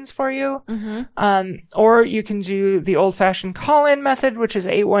options for you. Mm-hmm. Or you can do the old-fashioned call-in method, which is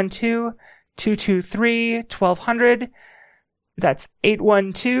 812-223-1200. That's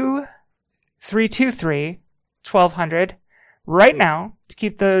 812-323-1200 right now to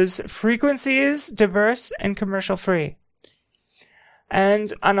keep those frequencies diverse and commercial-free.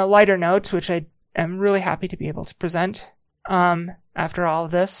 And on a lighter note, which I am really happy to be able to present after all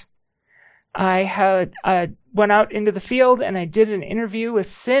of this, I had went out into the field and I did an interview with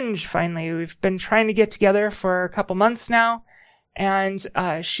Singe finally. We've been trying to get together for a couple months now, and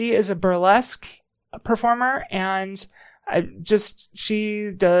she is a burlesque performer, and she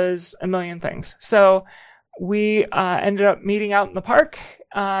does a million things. So we ended up meeting out in the park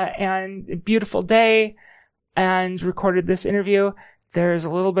and a beautiful day and recorded this interview. There's a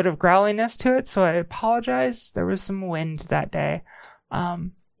little bit of growliness to it, so I apologize. There was some wind that day.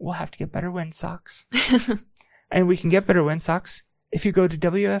 We'll have to get better wind socks. And we can get better wind socks if you go to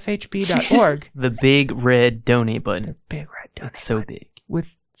wfhb.org. The big red donate button. The big red donate It's so button.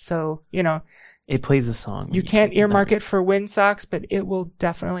 big. It plays a song. You can't earmark it for wind socks, but it will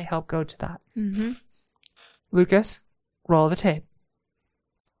definitely help go to that. Mm-hmm. Lucas, roll the tape.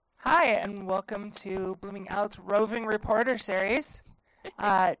 Hi, and welcome to BloomingOUT Roving Reporter Series.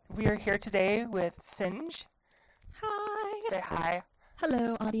 We are here today with Singe. Hi. Say hi.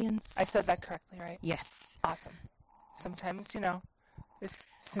 Hello, audience. I said that correctly, right? Yes. Awesome. Sometimes, it's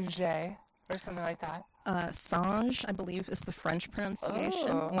Singe or something like that. Sange, I believe, is the French pronunciation.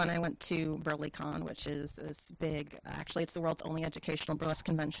 Oh. When I went to BurlyCon, which is this big, actually it's the world's only educational burlesque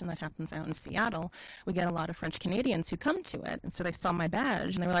convention that happens out in Seattle, we get a lot of French Canadians who come to it. And so they saw my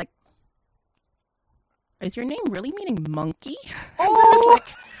badge and they were like, is your name really meaning monkey? And I was like,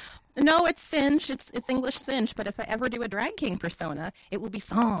 no, it's Singe. It's English Singe. But if I ever do a drag king persona, it will be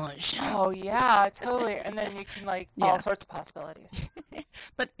Sange. Oh, yeah, totally. And then you can, all sorts of possibilities.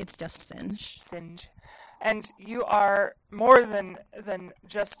 But it's just Singe. Singe. And you are more than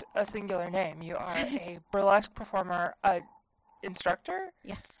just a singular name. You are a burlesque performer, instructor.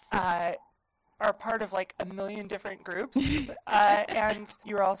 Yes. Are part of a million different groups. And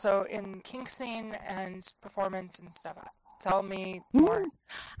you're also in kink scene and performance and stuff. Tell me more.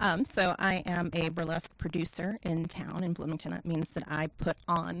 So I am a burlesque producer in town in Bloomington. That means that I put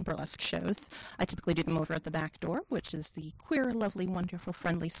on burlesque shows. I typically do them over at the Back Door, which is the queer, lovely, wonderful,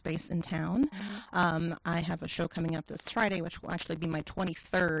 friendly space in town. Mm-hmm. I have a show coming up this Friday, which will actually be my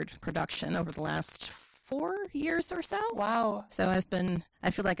 23rd production over the last 4 years or so. Wow. So I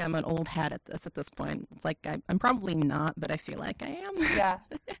feel like I'm an old hat at this point. It's like I'm probably not, but I feel like I am. Yeah.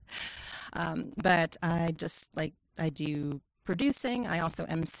 But I do producing. I also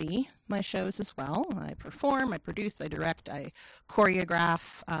MC my shows as well. I perform, I produce, I direct, I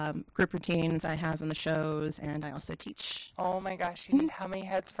choreograph group routines I have in the shows, and I also teach. Oh my gosh, you need how many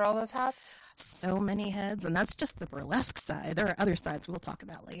heads for all those hats? So many heads, and that's just the burlesque side. There are other sides we'll talk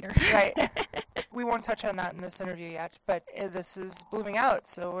about later. Right. We won't touch on that in this interview yet, but this is BloomingOUT,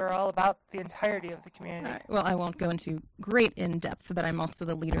 so we're all about the entirety of the community. All right. Well, I won't go into great in-depth, but I'm also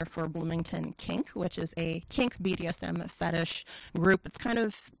the leader for Bloomington Kink, which is a kink BDSM fetish group. It's kind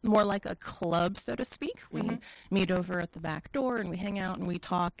of more like a club, so to speak. We meet over at the Back Door, and we hang out, and we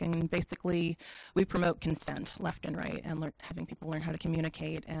talk, and basically we promote consent left and right, and having people learn how to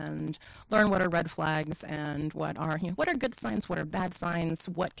communicate and learn what are red flags and what are good signs, what are bad signs,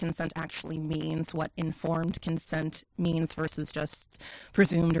 what consent actually means, what informed consent means versus just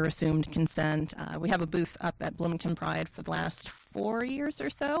presumed or assumed consent. We have a booth up at Bloomington Pride for the last 4 years or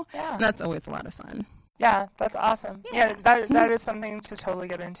so. Yeah. And that's always a lot of fun. Yeah, that's awesome. Yeah, that is something to totally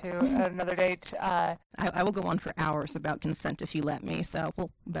get into at another date. I will go on for hours about consent if you let me, so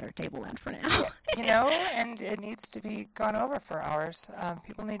we'll better table that for now. And it needs to be gone over for hours.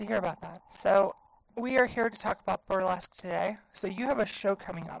 People need to hear about that. So we are here to talk about burlesque today. So you have a show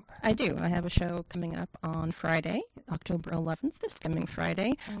coming up. I do. I have a show coming up on Friday, October 11th, this coming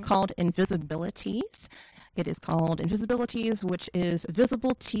Friday, called Invisibilities. It is called Invisibilities, which is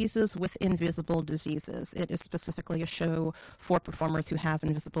visible teases with invisible diseases. It is specifically a show for performers who have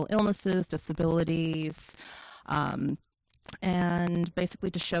invisible illnesses, disabilities, and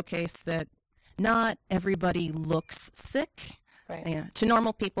basically to showcase that not everybody looks sick. Right. Yeah. To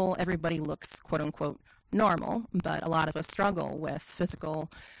normal people, everybody looks, quote unquote, normal, but a lot of us struggle with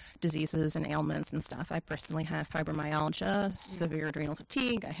physical diseases and ailments and stuff. I personally have fibromyalgia, severe adrenal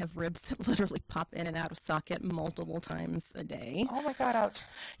fatigue. I have ribs that literally pop in and out of socket multiple times a day. Oh my God, ouch.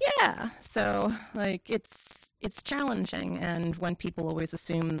 Yeah, so like it's challenging, and when people always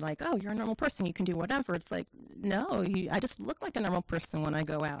assume like, oh, you're a normal person, you can do whatever, it's like, no, I just look like a normal person when I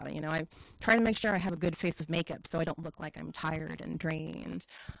go out. You know, I try to make sure I have a good face of makeup so I don't look like I'm tired and drained.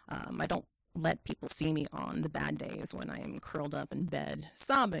 I don't let people see me on the bad days when I am curled up in bed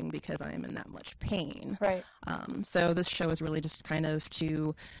sobbing because I am in that much pain. Right. So this show is really just kind of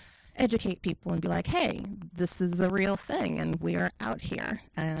to educate people and be like, hey, this is a real thing and we are out here.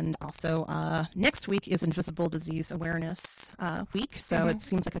 And also next week is Invisible Disease Awareness Week, so it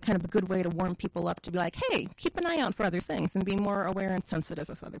seems like a kind of a good way to warm people up to be like, hey, keep an eye out for other things and be more aware and sensitive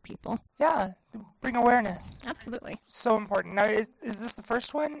of other people. Yeah, bring awareness. Absolutely. So important. Now, is this the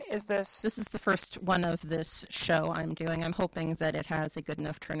first one? This is the first one of this show I'm doing. I'm hoping that it has a good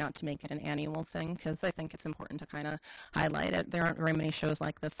enough turnout to make it an annual thing, because I think it's important to kind of highlight it. There aren't very many shows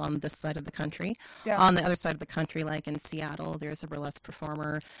like this on this side of the country. Yeah. On the other side of the country, like in Seattle, there's a burlesque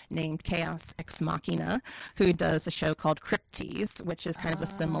performer named Chaos Ex Machina who does a show called Cryptese, which is kind of a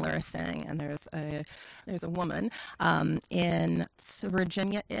similar thing. And there's a woman in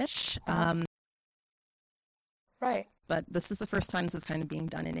Virginia-ish. Right. But this is the first time this is kind of being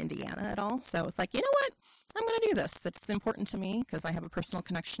done in Indiana at all. So it's like, you know what? I'm going to do this. It's important to me because I have a personal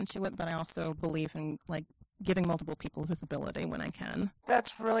connection to it, but I also believe in like giving multiple people visibility when I can.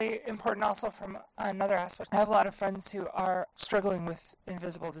 That's really important also from another aspect. I have a lot of friends who are struggling with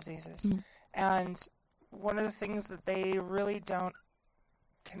invisible diseases. And one of the things that they really don't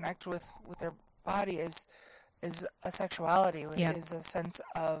connect with their body is a sexuality, is a sense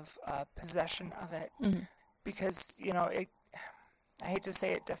of possession of it. Because, you know, I hate to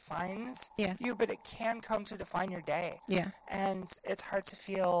say it defines you, but it can come to define your day. Yeah. And it's hard to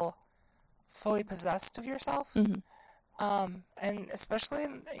feel fully possessed of yourself. And especially,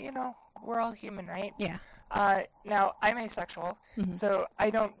 you know, we're all human, right? Yeah. Now, I'm asexual, so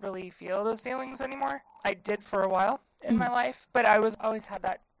I don't really feel those feelings anymore. I did for a while in my life, but I always had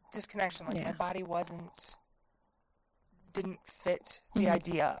that disconnection. Like, my body didn't fit the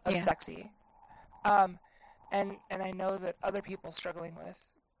idea of sexy. And I know that other people struggling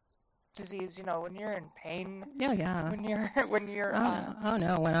with disease, you know, when you're in pain. Oh, yeah. When you're oh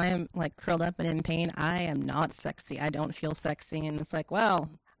no, when I am like curled up and in pain, I am not sexy. I don't feel sexy, and it's like, well,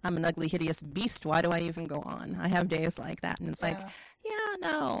 I'm an ugly, hideous beast. Why do I even go on? I have days like that, and it's like,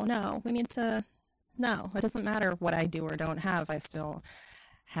 no, we need to. No, it doesn't matter what I do or don't have. I still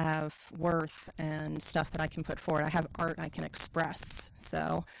have worth and stuff that I can put forward. I have art I can express.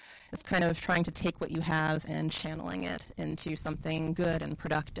 So it's kind of trying to take what you have and channeling it into something good and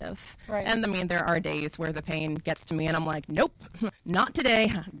productive. Right. And I mean, there are days where the pain gets to me and I'm like, nope, not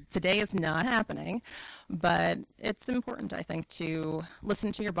today. Today is not happening. But it's important, I think, to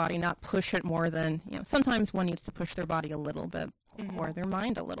listen to your body, not push it more than, you know, sometimes one needs to push their body a little bit or their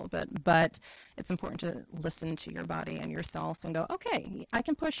mind a little bit, but it's important to listen to your body and yourself and go, okay, I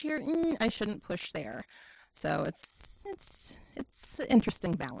can push here, I shouldn't push there. So it's an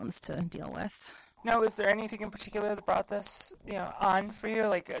interesting balance to deal with. Now, is there anything in particular that brought this, you know, on for you?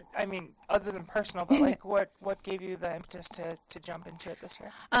 Like, I mean, other than personal, but like, what gave you the impetus to jump into it this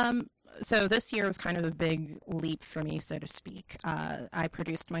year? So this year was kind of a big leap for me, so to speak. I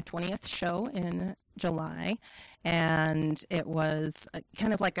produced my 20th show in July, and it was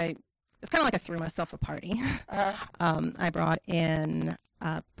kind of like I threw myself a party. I brought in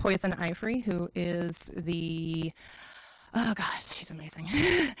Poison Ivory, who is oh gosh, she's amazing.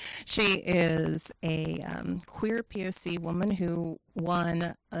 She is a queer POC woman who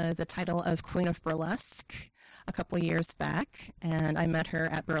won the title of Queen of Burlesque a couple of years back, and I met her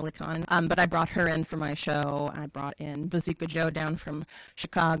at BurleyCon. But I brought her in for my show. I brought in Bazooka Joe down from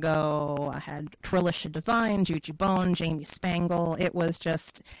Chicago. I had Trillisha Divine, Juju Bone, Jamie Spangle. It was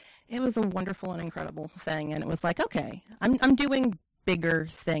a wonderful and incredible thing, and it was like, okay, I'm doing bigger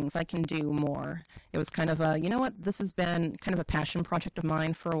things. I can do more. It was kind of you know what, this has been kind of a passion project of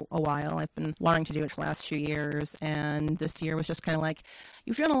mine for a while. I've been wanting to do it for the last few years, and this year was just kind of like,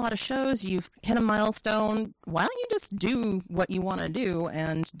 you've done a lot of shows, you've hit a milestone, why don't you just do what you want to do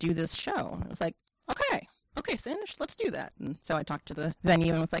and do this show? And it was like, okay, Singe, let's do that. And so I talked to the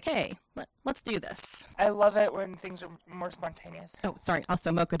venue and was like, hey, let's do this. I love it when things are more spontaneous. Oh, sorry,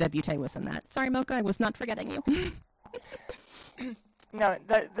 also Mocha Debute was in that. Sorry, Mocha, I was not forgetting you. No,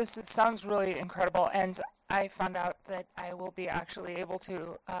 this sounds really incredible, and I found out that I will be actually able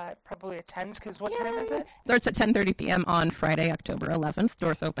to probably attend, because what time is it? Starts at 10:30 p.m. on Friday, October 11th.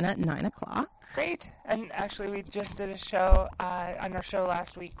 Doors open at 9 o'clock. Great. And actually, we just did a show. On our show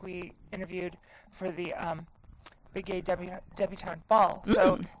last week, we interviewed for the Big Gay Debutante Ball.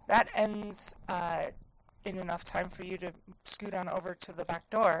 So that ends in enough time for you to scoot on over to the back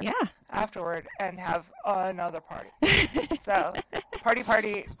door afterward and have another party. So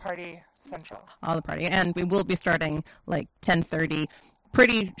party central. All the party. And we will be starting like 10:30,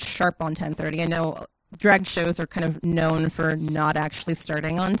 pretty sharp on 10:30. I know drag shows are kind of known for not actually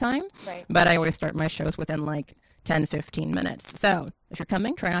starting on time, Right. but I always start my shows within like 10-15 minutes. So if you're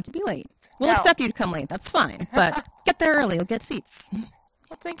coming, try not to be late. We'll No. accept you to come late. That's fine. But get there early. You'll get seats.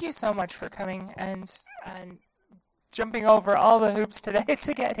 Well, thank you so much for coming and jumping over all the hoops today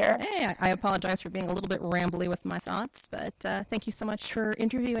to get here. Hey, I apologize for being a little bit rambly with my thoughts, but thank you so much for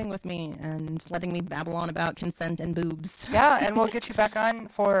interviewing with me and letting me babble on about consent and boobs. Yeah, and we'll get you back on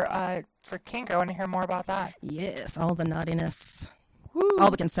for kink. I want to hear more about that. Yes, all the naughtiness. Woo.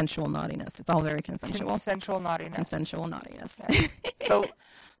 All the consensual naughtiness. It's all very consensual. Consensual naughtiness. Consensual naughtiness. Yeah. So,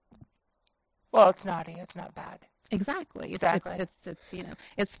 well, it's naughty. It's not bad. Exactly. Exactly. It's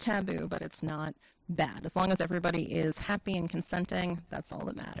it's taboo, but it's not bad. As long as everybody is happy and consenting, that's all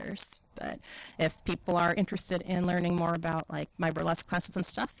that matters. But if people are interested in learning more about like my burlesque classes and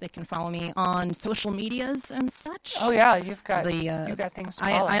stuff, they can follow me on social medias and such. Oh yeah, you've got things to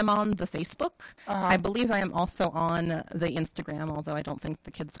follow. I am on the Facebook. I believe I am also on the Instagram, although I don't think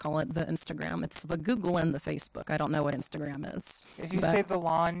the kids call it the Instagram. It's the Google and the Facebook. I don't know what Instagram is. If you say the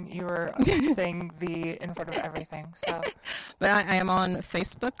lawn, you are saying the in front of everything. So, but I am on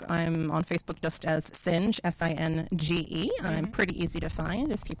Facebook. I'm on Facebook just as Singe, S-I-N-G-E. I'm pretty easy to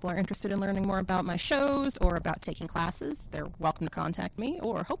find. If people are interested in learning more about my shows or about taking classes, they're welcome to contact me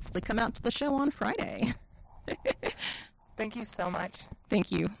or hopefully come out to the show on Friday. Thank you so much.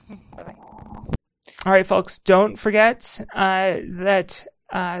 Thank you. Bye-bye. All right, folks, don't forget that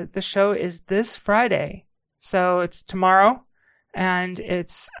the show is this Friday. So it's tomorrow, and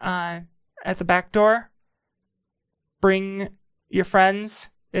it's at the back door. Bring your friends.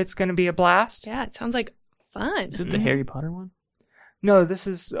 It's going to be a blast. Yeah, it sounds like fun. Is it the Harry Potter one? No, this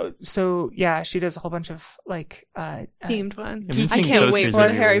is yeah, she does a whole bunch of like themed ones. I've been I seeing can't wait posters for the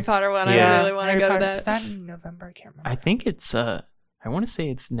everywhere. Harry Potter one. Yeah. I really want to Harry go to Potter. that. Is that in November? I can't remember. I think it's I want to say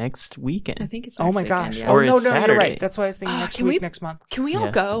it's next weekend. I think it's Oh next my weekend, gosh. yeah. Or Oh, no, it's you're Saturday. right. That's why I was thinking next can week, we- next month. Can we all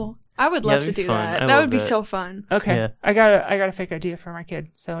Yeah. go? I would love to that'd be do fun. that. I That love would be that. so fun. Okay. Yeah. I got a fake ID for my kid.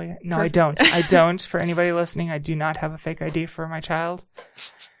 So yeah. No, I don't. I don't. For anybody listening, I do not have a fake ID for my child.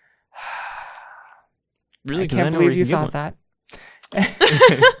 Really? I 'Cause can't know where believe you can get thought one.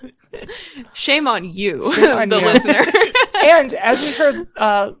 that. Shame on you, Shame on the you. listener. And as we heard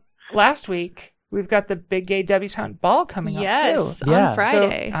last week, we've got the Big Gay Debutante Ball coming up Yes, too. Yeah. on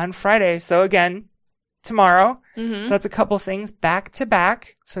Friday. So, on Friday. So again, tomorrow. Mhm. That's a couple things back to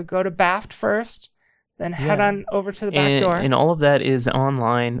back. So go to BAFT first, then head Yeah. on over to the back door. And all of that is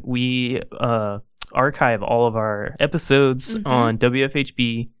online. We archive all of our episodes on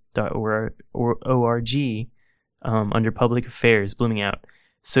wfhb.org under Public Affairs, Blooming Out.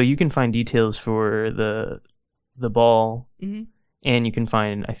 So you can find details for the ball, Mhm. and you can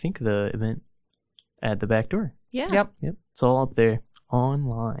find, I think, the event at the back door. Yeah. Yep. Yep, it's all up there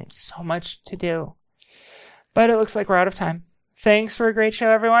online. So much to do. But it looks like we're out of time. Thanks for a great show,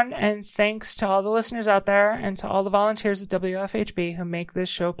 everyone. And thanks to all the listeners out there and to all the volunteers at WFHB who make this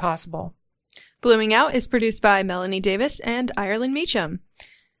show possible. Blooming Out is produced by Melanie Davis and Ireland Meacham.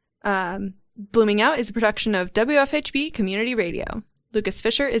 Blooming Out is a production of WFHB Community Radio. Lucas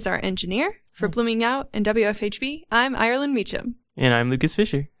Fisher is our engineer. For Blooming Out and WFHB, I'm Ireland Meacham. And I'm Lucas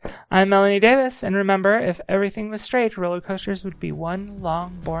Fisher. I'm Melanie Davis, and remember, if everything was straight, roller coasters would be one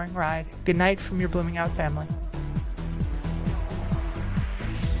long, boring ride. Good night from your Blooming Out family.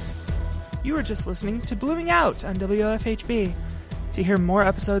 You were just listening to Blooming Out on WFHB. To hear more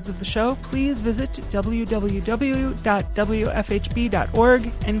episodes of the show, please visit www.wfhb.org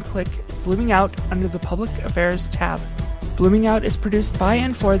and click Blooming Out under the Public Affairs tab. Blooming Out is produced by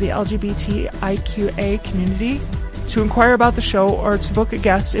and for the LGBTIQA community. To inquire about the show or to book a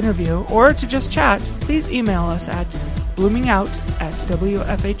guest interview or to just chat, please email us at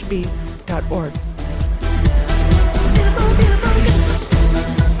bloomingout@wfhb.org. Beautiful, beautiful.